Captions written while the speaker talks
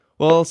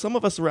Well, some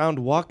of us around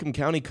Whatcom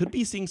County could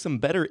be seeing some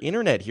better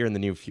internet here in the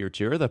near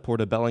future. The Port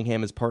of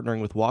Bellingham is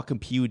partnering with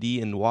Whatcom PUD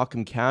in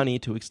Whatcom County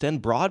to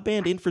extend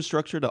broadband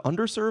infrastructure to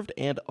underserved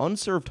and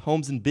unserved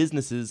homes and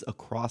businesses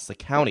across the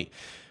county.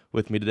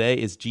 With me today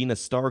is Gina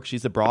Stark.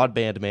 She's a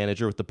broadband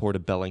manager with the Port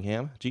of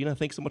Bellingham. Gina,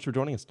 thanks so much for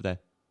joining us today.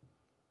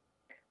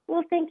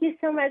 Well, thank you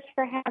so much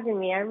for having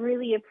me. I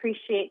really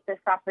appreciate this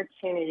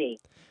opportunity.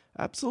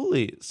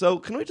 Absolutely. So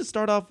can we just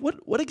start off,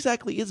 what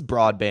exactly is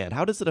broadband?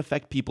 How does it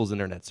affect people's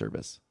internet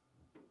service?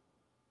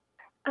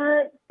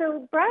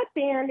 So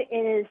broadband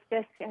is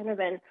just kind of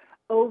an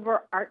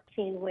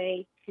overarching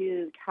way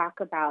to talk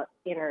about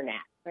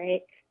internet,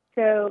 right?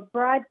 So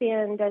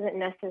broadband doesn't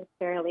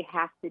necessarily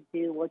have to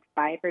do with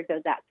fiber,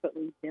 though that's what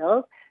we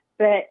build,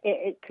 but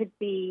it could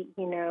be,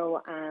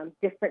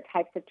 different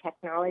types of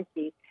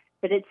technology.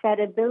 But it's that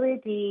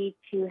ability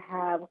to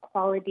have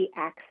quality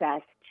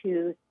access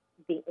to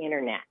the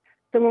internet.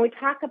 So when we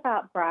talk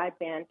about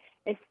broadband,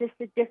 it's just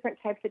the different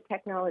types of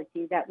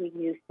technology that we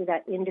use so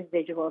that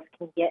individuals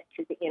can get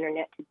to the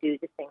internet to do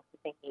the things that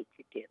they need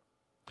to do.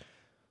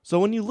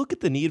 So when you look at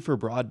the need for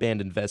broadband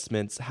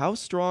investments, how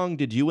strong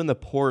did you and the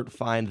port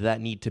find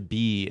that need to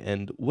be?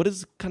 And what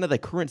is kind of the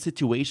current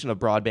situation of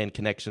broadband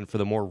connection for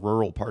the more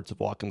rural parts of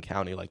Whatcom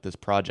County like this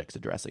project's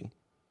addressing?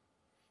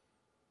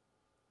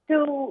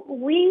 So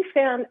we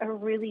found a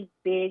really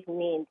big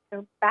need.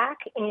 So back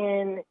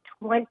in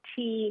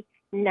 2019,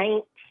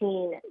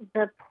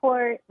 the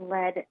port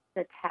led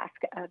the task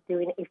of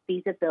doing a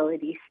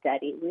feasibility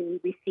study.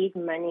 We received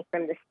money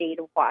from the state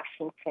of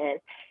Washington,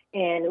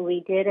 and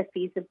we did a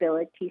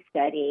feasibility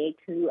study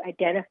to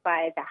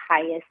identify the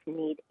highest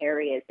need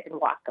areas in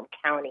Whatcom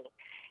County.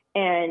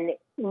 And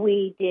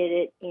we did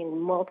it in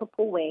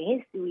multiple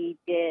ways. We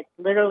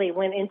literally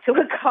went into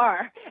a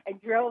car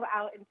and drove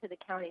out into the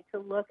county to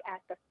look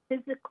at the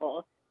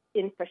physical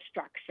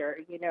infrastructure.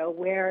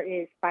 Where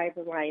is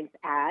fiber lines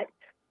at?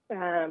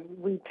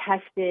 We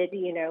tested,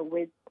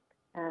 with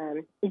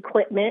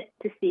equipment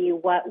to see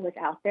what was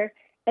out there.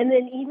 And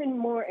then even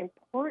more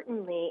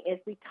importantly is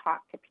we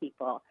talked to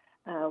people.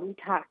 We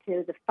talked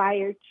to the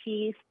fire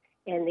chiefs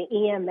and the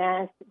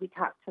EMS. We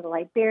talked to the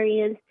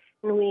librarians.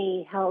 And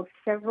we held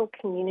several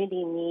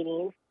community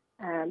meetings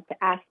to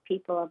ask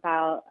people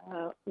about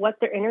what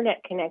their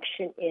internet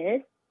connection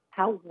is,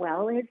 how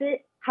well is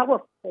it, how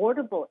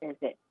affordable is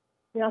it.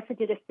 We also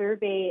did a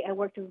survey. I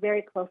worked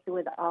very closely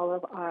with all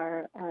of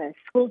our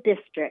school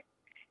districts.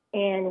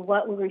 And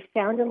what we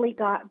resoundingly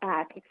got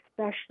back,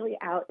 especially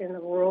out in the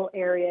rural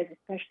areas,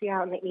 especially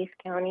out in the East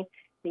County,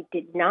 they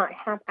did not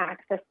have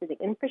access to the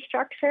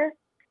infrastructure.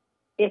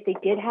 If they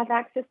did have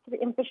access to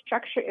the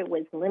infrastructure, it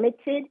was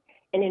limited.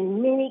 And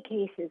in many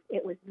cases,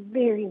 it was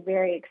very,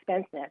 very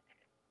expensive.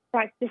 In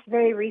fact, just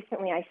very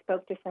recently, I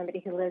spoke to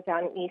somebody who lives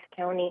out in East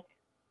County,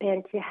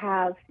 and to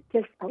have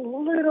just a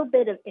little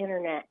bit of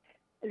internet,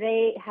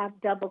 they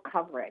have double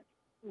coverage.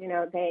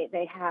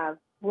 They have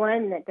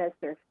one that does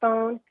their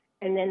phone,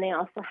 and then they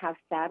also have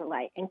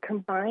satellite. And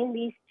combine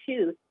these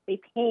two, they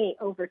pay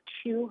over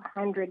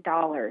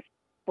 $200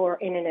 for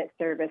internet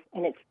service,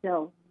 and it's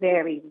still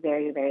very,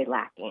 very, very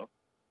lacking.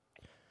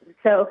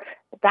 So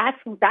that's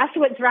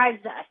what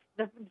drives us.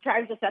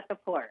 Drives us at the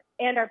port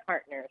and our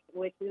partners,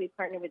 which we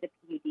partner with the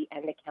PUD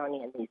and the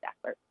county in these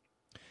efforts.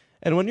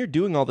 And when you're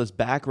doing all this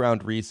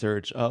background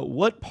research,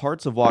 what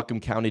parts of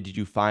Whatcom County did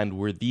you find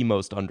were the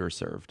most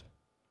underserved?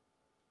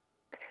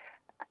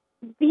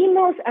 The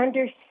most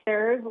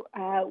underserved,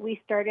 we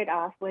started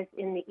off was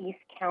in the East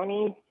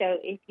County. So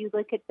if you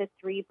look at the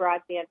 3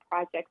 broadband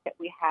projects that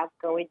we have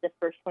going, the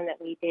first one that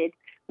we did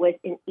was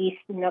in East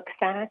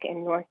Nooksack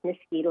and North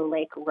Mosquito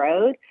Lake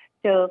Road.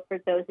 So for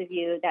those of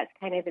you, that's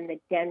kind of in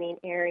the Deming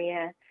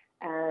area,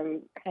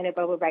 kind of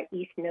over by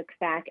East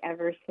Nooksack,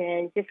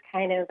 Everson, just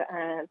kind of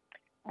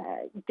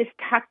just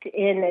tucked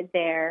in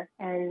there.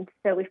 And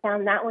so we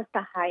found that was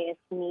the highest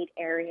need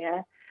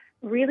area.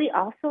 Really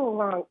also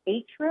along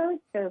H Road.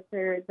 So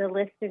for the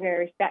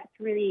listeners, that's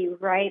really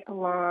right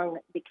along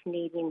the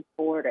Canadian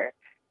border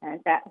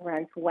that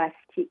runs west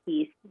to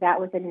east.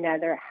 That was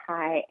another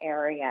high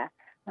area.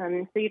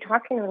 So you're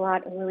talking a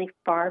lot of really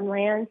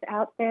farmlands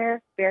out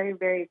there, very,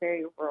 very,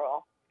 very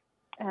rural.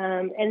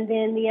 And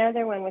then the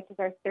other one, which is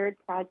our third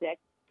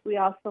project, we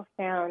also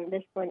found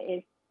this one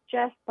is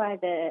just by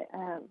the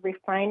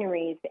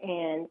refineries,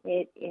 and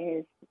it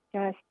is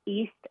just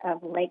east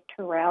of Lake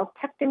Terrell,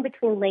 tucked in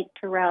between Lake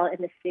Terrell and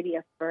the city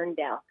of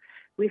Ferndale.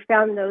 We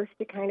found those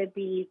to kind of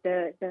be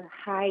the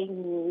high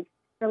needs.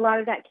 A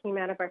lot of that came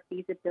out of our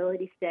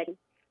feasibility study.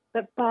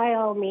 But by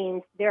all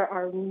means, there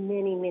are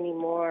many, many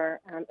more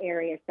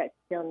areas that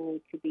still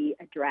need to be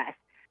addressed.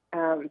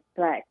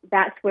 But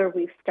that's where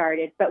we've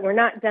started. But we're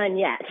not done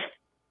yet,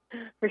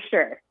 for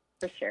sure.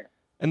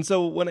 And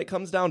so when it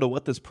comes down to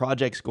what this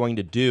project's going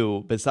to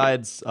do,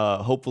 besides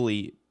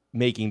hopefully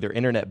making their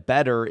internet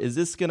better, is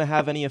this going to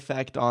have any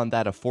effect on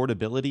that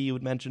affordability you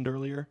had mentioned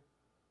earlier?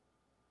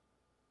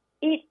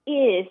 It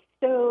is.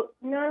 So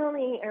not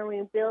only are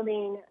we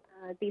building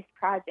these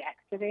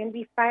projects, so they're going to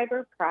be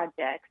fiber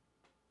projects,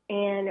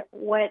 and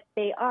what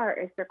they are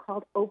is they're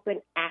called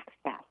open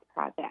access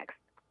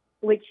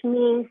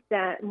means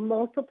that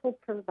multiple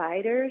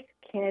providers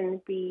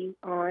can be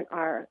on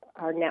our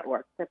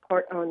network, the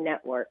port-owned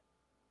network.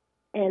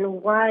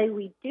 And why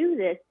we do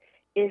this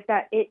is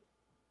that it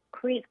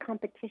creates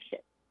competition.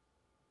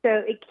 So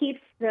it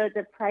keeps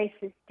the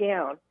prices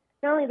down.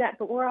 Not only that,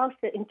 but we're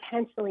also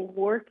intentionally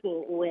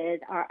working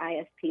with our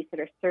ISPs that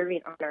are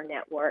serving on our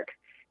network.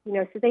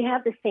 So they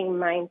have the same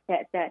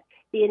mindset that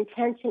the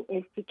intention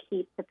is to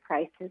keep the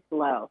prices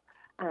low.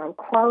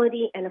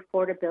 Quality and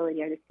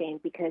affordability are the same,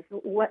 because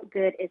what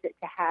good is it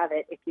to have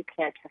it if you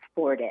can't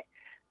afford it?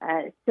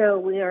 So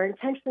we are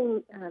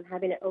intentionally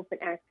having an open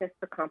access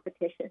for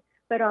competition,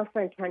 but also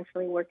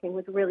intentionally working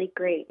with really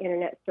great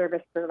internet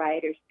service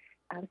providers.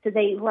 So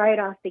they, right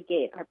off the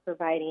gate, are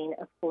providing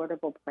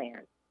affordable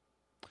plans.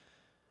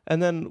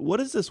 And then what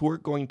is this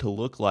work going to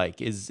look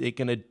like? Is it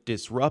going to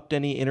disrupt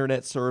any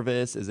internet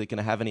service? Is it going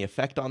to have any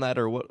effect on that?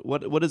 Or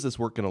what is this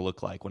work going to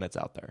look like when it's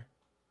out there?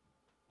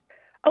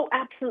 Oh,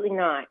 absolutely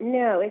not.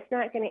 No, it's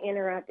not going to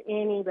interrupt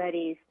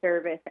anybody's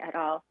service at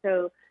all.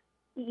 So,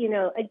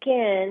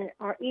 again,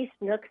 our East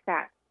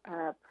Nooksack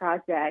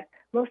project,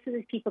 most of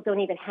these people don't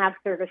even have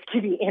service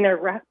to be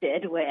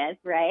interrupted with,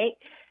 right?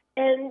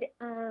 And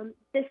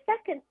the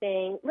second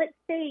thing, let's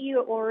say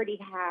you already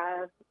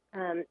have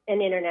an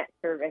internet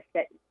service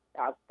that's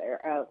out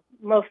there.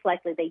 Most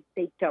likely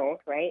they don't,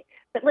 right?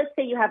 But let's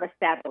say you have a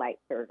satellite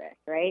service,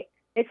 right?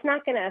 It's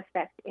not going to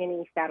affect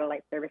any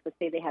satellite service. Let's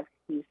say they have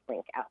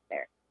HughesLink out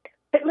there.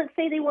 But let's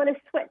say they want to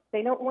switch.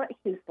 They don't want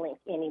HughesLink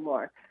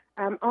anymore.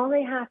 All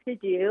they have to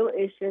do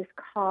is just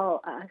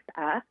call us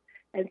up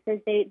and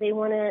say they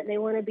want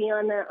to be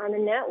on the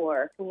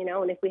network,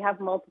 And if we have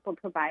multiple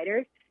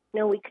providers,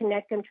 we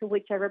connect them to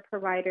whichever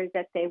providers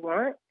that they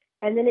want.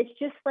 And then it's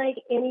just like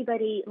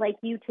anybody like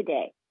you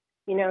today.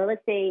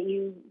 Let's say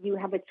you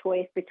have a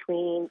choice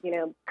between,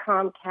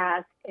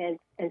 Comcast and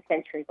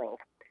CenturyLink.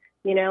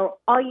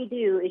 All you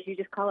do is you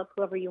just call up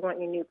whoever you want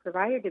your new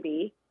provider to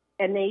be,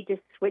 and they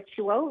just switch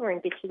you over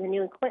and get you the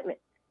new equipment.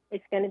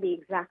 It's going to be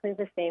exactly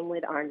the same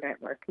with our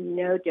network.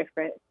 No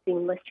different,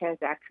 seamless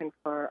transaction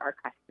for our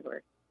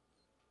customers.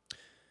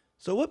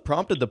 So what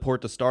prompted the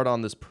port to start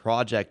on this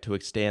project to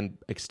extend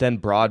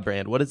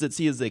broadband? What does it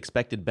see as the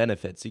expected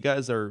benefits? You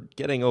guys are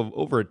getting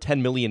over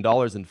 $10 million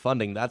in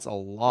funding. That's a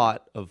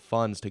lot of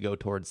funds to go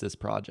towards this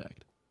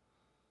project.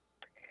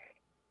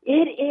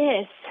 It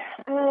is.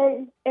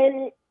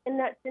 And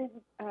that's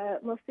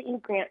mostly in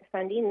grant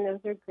funding, and those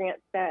are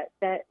grants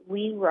that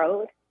we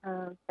wrote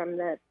from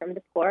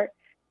the port.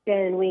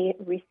 Then we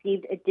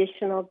received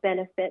additional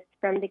benefits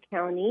from the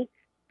county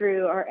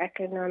through our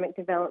Economic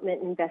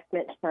Development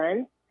Investment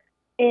Fund.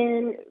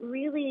 And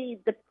really,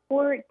 the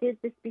port did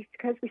this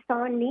because we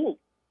saw a need.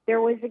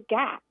 There was a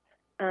gap.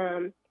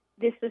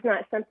 This was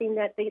not something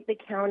that the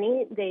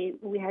county,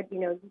 we had,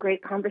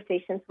 great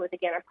conversations with,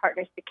 again, our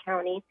partners, the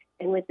county,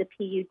 and with the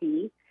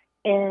PUD.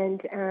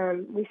 And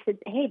we said,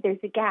 hey, there's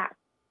a gap.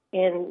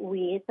 And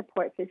we at the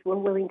port says we're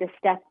willing to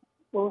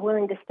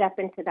step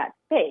into that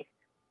space.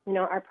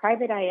 Our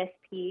private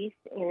ISPs,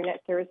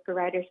 internet service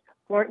providers,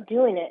 weren't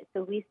doing it.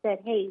 So we said,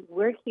 hey,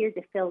 we're here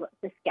to fill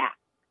this gap.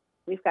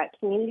 We've got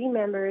community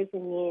members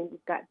in need.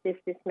 We've got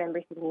business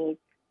members in need.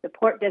 The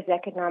port does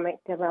economic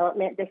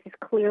development. This is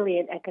clearly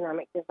an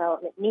economic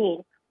development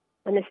need.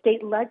 And the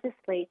state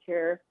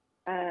legislature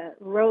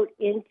wrote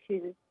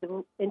into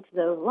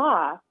the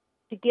law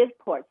to give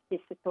ports this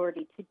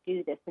authority to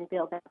do this and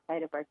build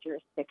outside of our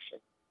jurisdiction.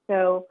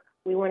 So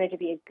we wanted to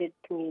be a good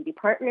community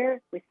partner.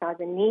 We saw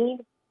the need,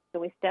 so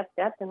we stepped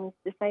up and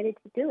decided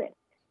to do it.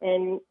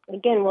 And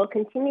again, we'll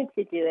continue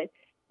to do it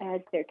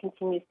as there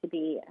continues to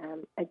be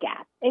a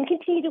gap, and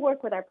continue to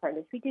work with our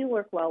partners. We do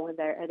work well with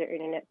our other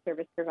internet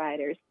service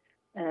providers.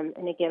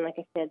 And again, like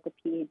I said, the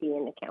PUD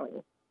and the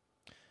county.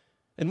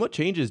 And what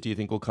changes do you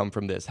think will come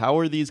from this? How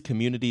are these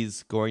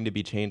communities going to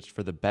be changed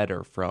for the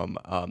better from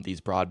these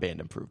broadband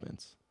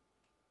improvements?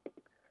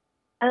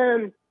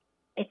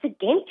 It's a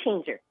game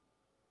changer.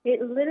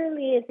 It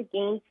literally is a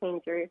game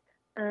changer.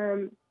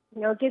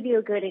 I'll give you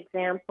a good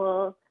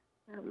example.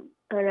 On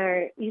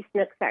our East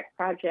Nooksack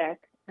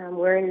project,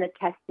 we're in the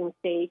testing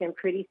stage, and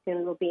pretty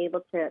soon we'll be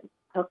able to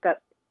hook up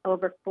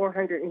over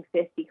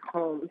 450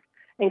 homes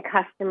and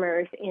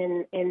customers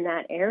in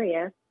that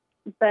area.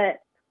 But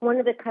one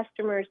of the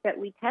customers that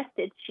we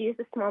tested, she is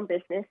a small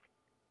business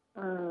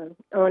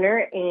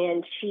owner,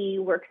 and she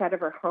works out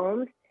of her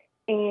home.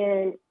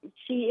 And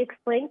she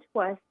explained to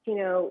us,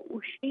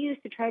 she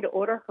used to try to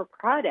order her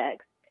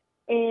products,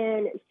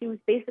 and she was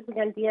basically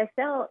on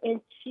DSL,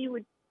 and she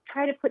would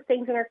try to put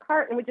things in her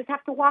cart and would just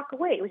have to walk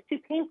away. It was too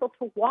painful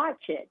to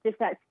watch it, just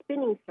that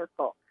spinning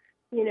circle,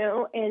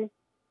 and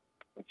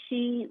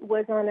she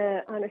was on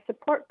a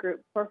support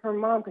group for her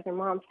mom because her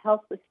mom's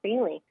health was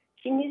failing.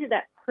 She needed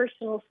that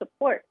personal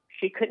support.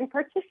 She couldn't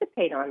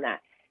participate on that.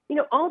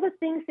 All the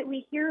things that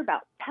we hear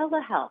about,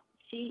 telehealth.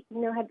 She,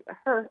 had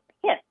her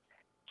hip.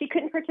 She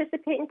couldn't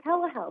participate in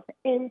telehealth.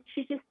 And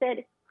she just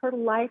said her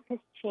life has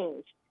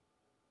changed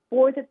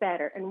for the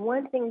better. And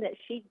one thing that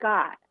she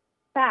got,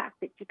 fact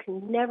that you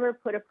can never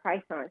put a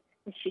price on,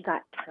 is she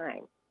got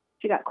time.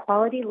 She got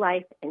quality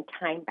life and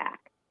time back.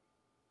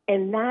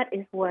 And that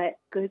is what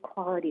good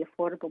quality,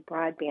 affordable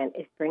broadband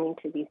is bringing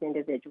to these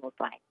individuals'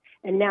 life.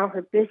 And now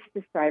her business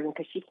is thriving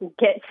because she can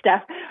get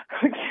stuff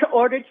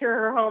ordered to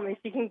her home, and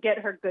she can get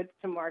her goods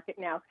to market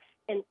now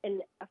in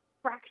a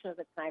fraction of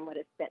the time what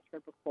it spent her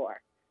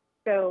before.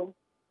 So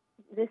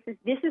this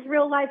is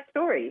real life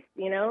stories,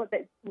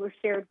 that were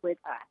shared with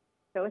us.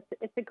 So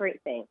it's a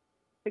great thing.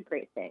 It's a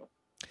great thing.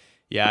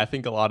 Yeah, I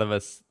think a lot of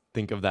us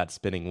think of that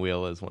spinning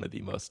wheel as one of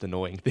the most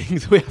annoying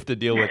things we have to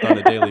deal with on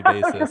a daily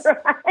basis.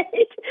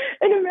 Right.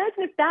 And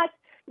imagine if that's,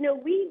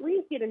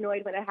 we get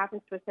annoyed when it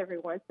happens to us every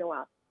once in a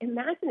while.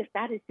 Imagine if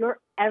that is your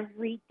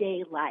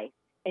everyday life.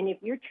 And if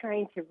you're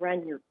trying to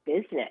run your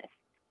business,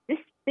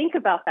 just think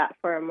about that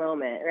for a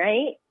moment,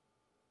 right?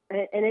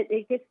 And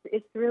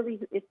it's really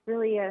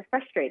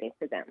frustrating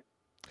for them.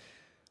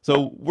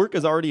 So work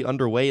is already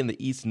underway in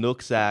the East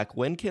Nooksack.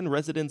 When can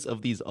residents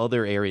of these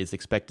other areas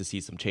expect to see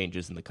some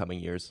changes in the coming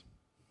years?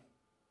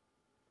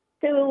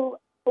 So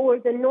for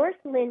the North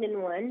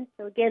Linden one,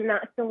 so again,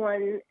 that's the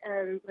one,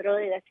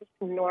 literally that's just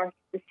north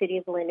the city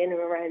of Linden and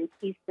runs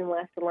east and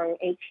west along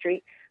 8th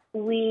Street.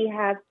 We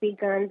have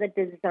begun the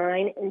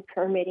design and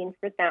permitting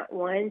for that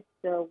one.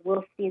 So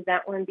we'll see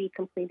that one be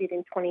completed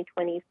in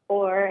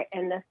 2024.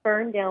 And the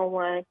Ferndale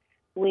one,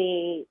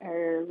 we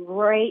are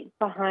right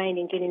behind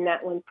in getting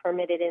that one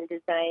permitted and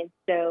designed.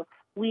 So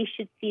we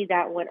should see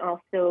that one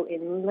also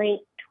in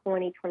late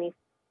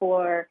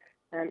 2024,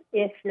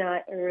 if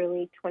not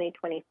early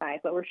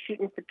 2025. But we're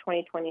shooting for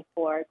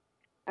 2024.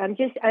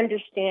 Just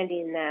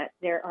understanding that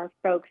there are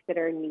folks that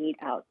are in need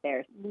out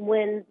there.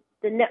 When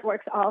the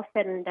network's all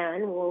said and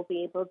done, we'll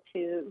be able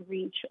to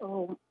reach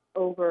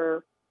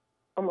over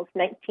almost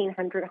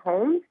 1,900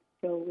 homes.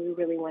 So we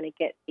really want to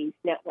get these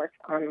networks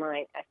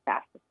online as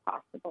fast as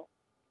possible.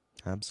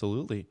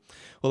 Absolutely.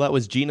 Well, that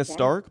was Gina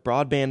Stark,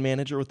 broadband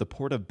manager with the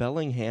Port of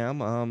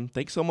Bellingham.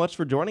 Thanks so much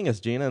for joining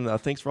us, Gina,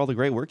 and thanks for all the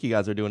great work you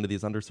guys are doing to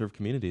these underserved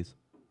communities.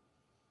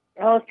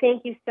 Oh,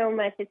 thank you so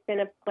much. It's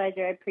been a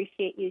pleasure. I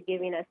appreciate you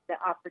giving us the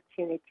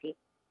opportunity.